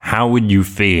How would you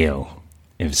feel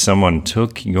if someone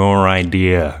took your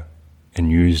idea and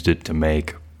used it to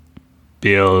make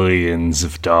billions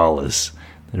of dollars?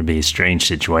 That'd be a strange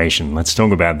situation. Let's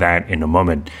talk about that in a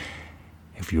moment.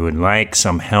 If you would like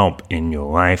some help in your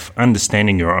life,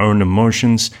 understanding your own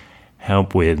emotions,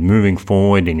 help with moving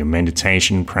forward in your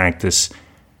meditation practice,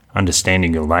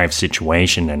 understanding your life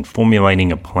situation, and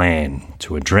formulating a plan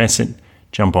to address it,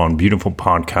 jump on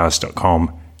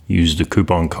beautifulpodcast.com. Use the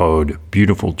coupon code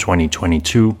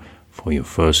BEAUTIFUL2022 for your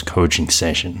first coaching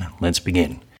session. Let's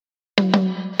begin.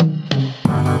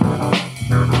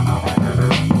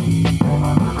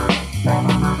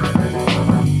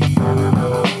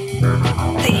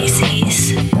 This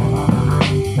is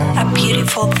a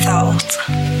beautiful thought.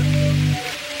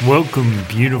 Welcome,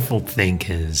 beautiful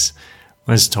thinkers.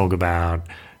 Let's talk about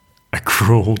a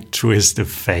cruel twist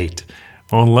of fate,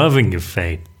 or loving of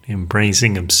fate,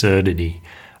 embracing absurdity.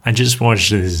 I just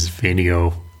watched this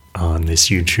video on this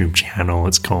YouTube channel.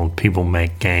 It's called People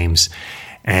Make Games,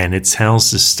 and it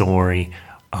tells the story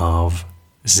of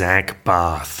Zach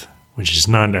Barth, which is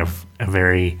not a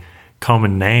very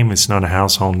common name. It's not a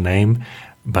household name,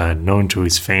 but known to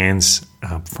his fans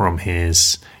from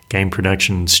his game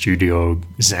production studio,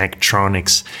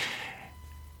 Zachtronics.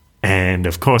 And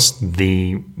of course,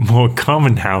 the more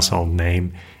common household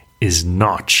name is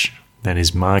Notch. That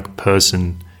is Mark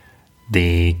Persson,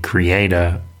 the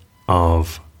creator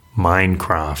of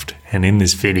Minecraft. And in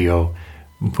this video,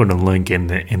 I'll put a link in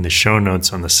the show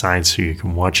notes on the side so you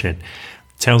can watch it.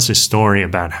 It tells a story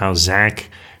about how Zach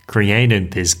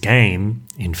created this game,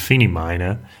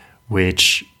 Infiniminer,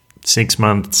 which 6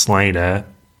 months later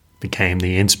became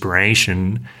the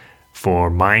inspiration for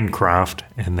Minecraft,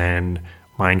 and then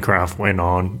Minecraft went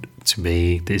on to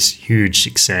be this huge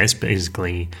success,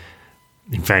 basically.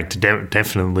 In fact,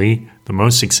 definitely the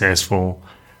most successful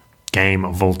game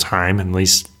of all time, at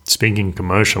least speaking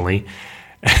commercially.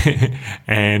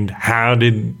 And how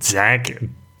did Zach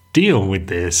deal with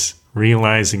this,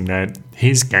 realizing that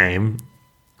his game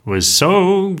was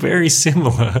so very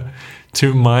similar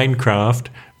to Minecraft,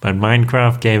 but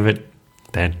Minecraft gave it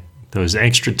those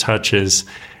extra touches,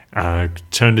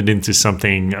 turned it into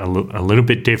something a little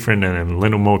bit different and a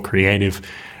little more creative,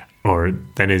 or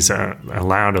that is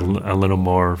allowed a little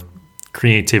more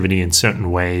creativity in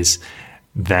certain ways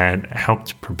that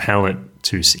helped propel it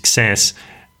to success.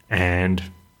 And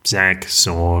Zach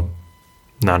saw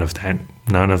none of that,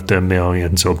 none of the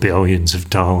millions or billions of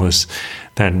dollars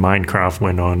that Minecraft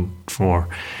went on for.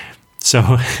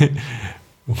 So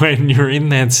when you're in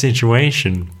that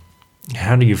situation,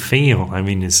 how do you feel? I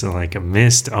mean, it's like a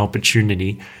missed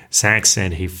opportunity. Zach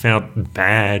said he felt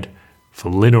bad for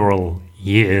literal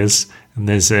years. And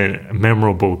there's a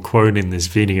memorable quote in this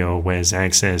video where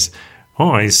Zach says,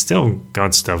 "Oh, I still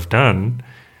got stuff done."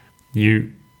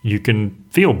 You can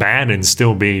feel bad and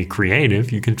still be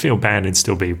creative. You can feel bad and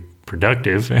still be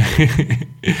productive,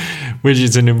 which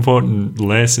is an important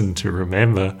lesson to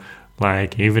remember.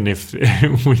 Like, even if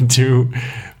we do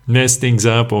mess things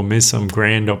up or miss some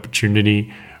grand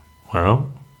opportunity,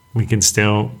 well, we can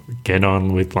still get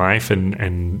on with life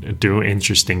and do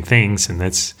interesting things. And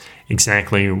that's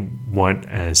exactly what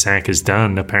Zach has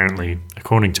done, apparently,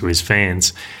 according to his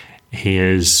fans. He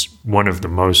is one of the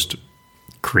most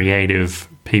creative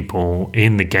people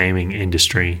in the gaming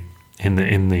industry, in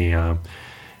the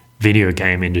video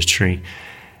game industry.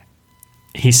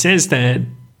 He says that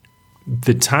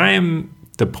the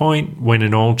point when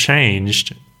it all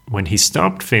changed, when he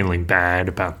stopped feeling bad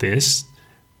about this,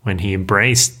 when he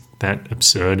embraced that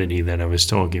absurdity that I was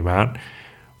talking about,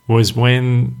 was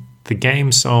when the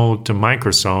game sold to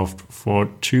Microsoft for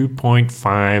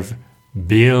 $2.5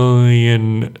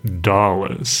 billion.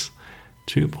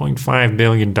 $2.5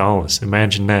 billion.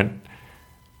 Imagine that.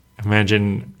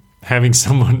 Imagine having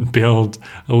someone build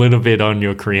a little bit on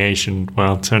your creation,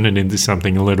 well, turn it into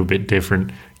something a little bit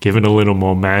different, give it a little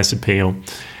more mass appeal,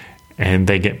 and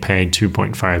they get paid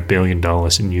 $2.5 billion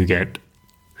and you get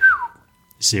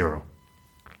zero.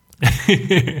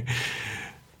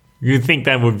 You'd think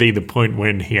that would be the point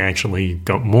when he actually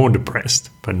got more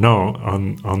depressed, but no.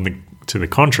 To the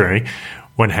contrary,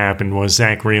 what happened was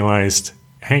Zach realized,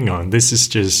 hang on, this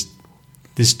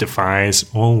defies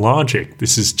all logic.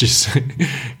 This is just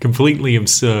completely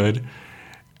absurd,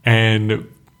 and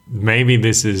maybe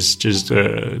this is just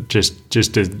a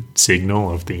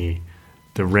signal of the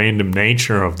random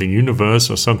nature of the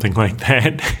universe or something like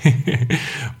that.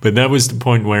 But that was the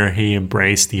point where he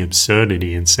embraced the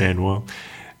absurdity and said, well,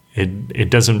 it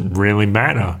doesn't really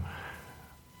matter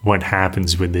what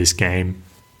happens with this game.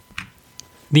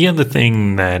 The other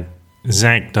thing that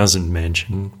Zach doesn't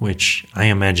mention, which I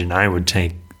imagine I would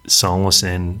take solace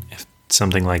in if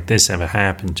something like this ever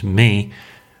happened to me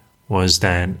was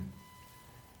that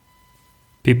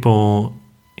people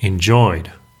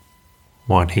enjoyed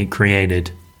what he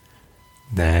created,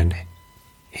 that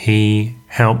he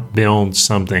helped build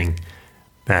something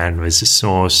that was a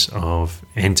source of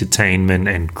entertainment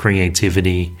and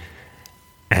creativity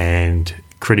and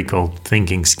critical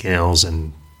thinking skills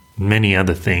and many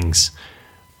other things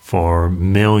for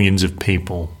millions of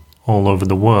people all over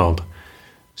the world.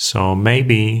 So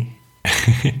maybe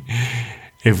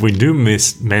if we do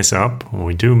mess up, or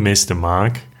we do miss the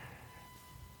mark,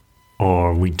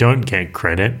 or we don't get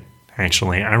credit.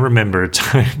 Actually, I remember a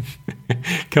time,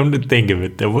 come to think of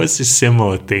it, there was a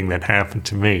similar thing that happened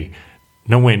to me,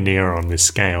 nowhere near on this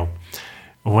scale.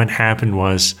 What happened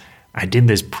was I did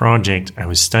this project. I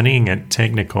was studying at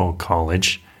technical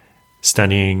college,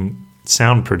 studying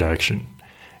sound production,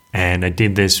 and I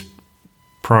did this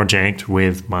project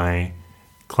with my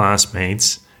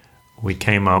classmates. We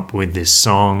came up with this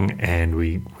song, and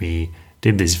we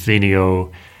did this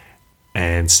video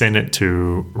and sent it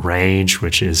to Rage,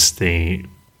 which is the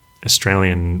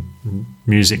Australian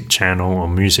music channel or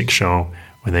music show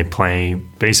where they play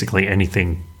basically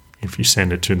anything. If you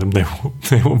send it to them, they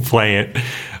will play it.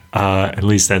 At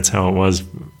least that's how it was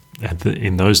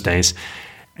in those days.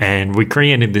 And we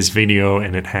created this video,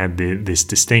 and it had this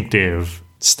distinctive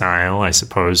style, I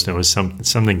suppose. There was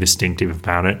something distinctive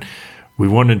about it. We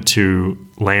wanted to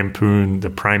lampoon the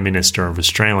Prime Minister of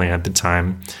Australia at the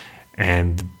time,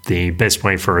 and the best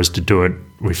way for us to do it,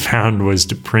 we found, was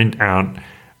to print out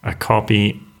a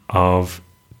copy of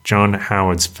John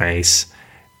Howard's face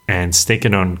and stick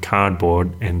it on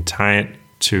cardboard and tie it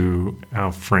to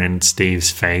our friend Steve's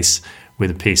face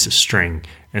with a piece of string.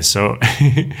 And so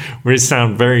it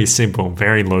sound very simple,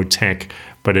 very low tech,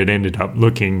 but it ended up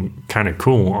looking kind of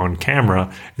cool on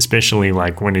camera, especially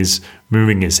like when he's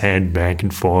moving his head back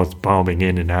and forth, bobbing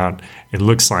in and out. It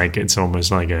looks like it's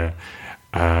almost like a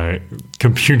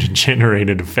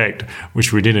computer-generated effect,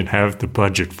 which we didn't have the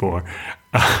budget for.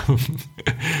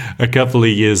 A couple of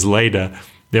years later,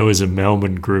 there was a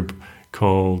Melbourne group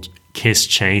called Kiss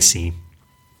Chasey,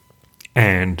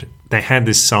 and they had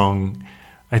this song,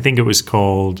 I think it was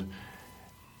called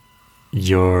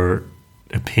Your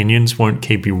Opinions Won't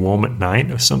Keep You Warm at Night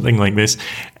or something like this,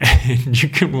 and you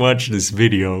can watch this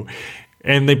video,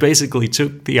 and they basically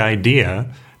took the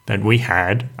idea that we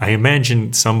had. I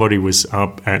imagine somebody was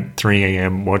up at 3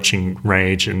 a.m. watching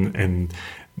Rage and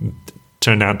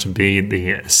turned out to be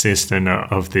the assistant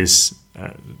of this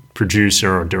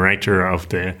producer or director of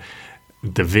the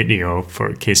video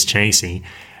for Kiss Chasey,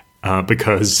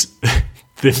 because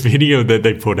the video that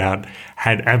they put out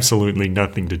had absolutely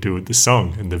nothing to do with the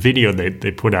song. And the video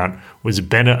they put out was a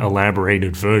better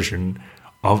elaborated version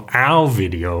of our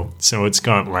video. So it's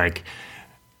got like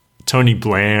Tony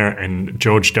Blair and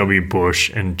George W.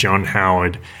 Bush and John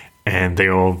Howard, and they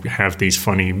all have these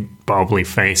funny bobbly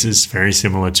faces, very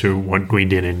similar to what we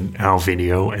did in our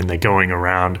video, and they're going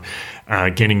around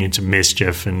getting into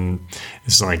mischief, and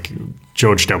it's like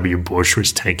George W. Bush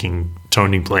was taking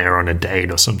Tony Blair on a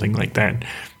date or something like that,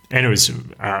 and it was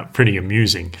pretty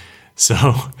amusing. So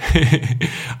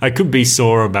I could be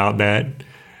sore about that.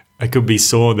 I could be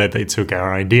sore that they took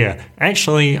our idea.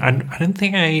 Actually, I don't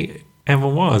think I ever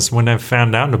was. When I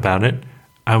found out about it,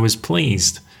 I was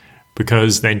pleased,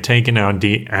 because they'd taken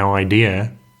our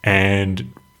idea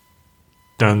and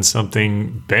done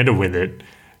something better with it.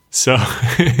 So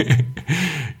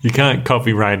you can't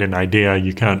copyright an idea,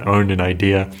 you can't own an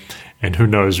idea, and who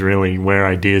knows really where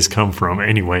ideas come from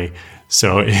anyway.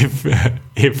 So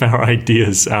if our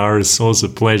ideas are a source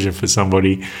of pleasure for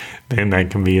somebody, then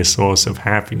that can be a source of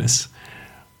happiness.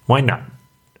 Why not?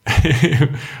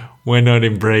 Why not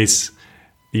embrace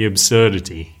the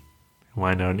absurdity?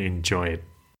 Why not enjoy it?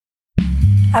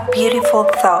 A beautiful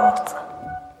thought.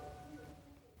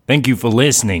 Thank you for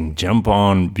listening. Jump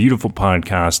on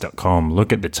beautifulpodcast.com.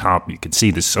 Look at the top. You can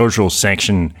see the social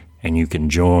section, and you can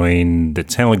join the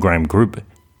Telegram group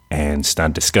and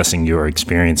start discussing your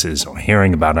experiences or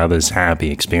hearing about others'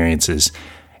 happy experiences.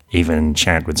 Even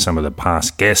chat with some of the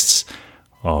past guests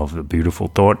of The Beautiful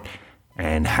Thought,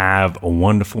 and have a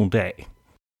wonderful day.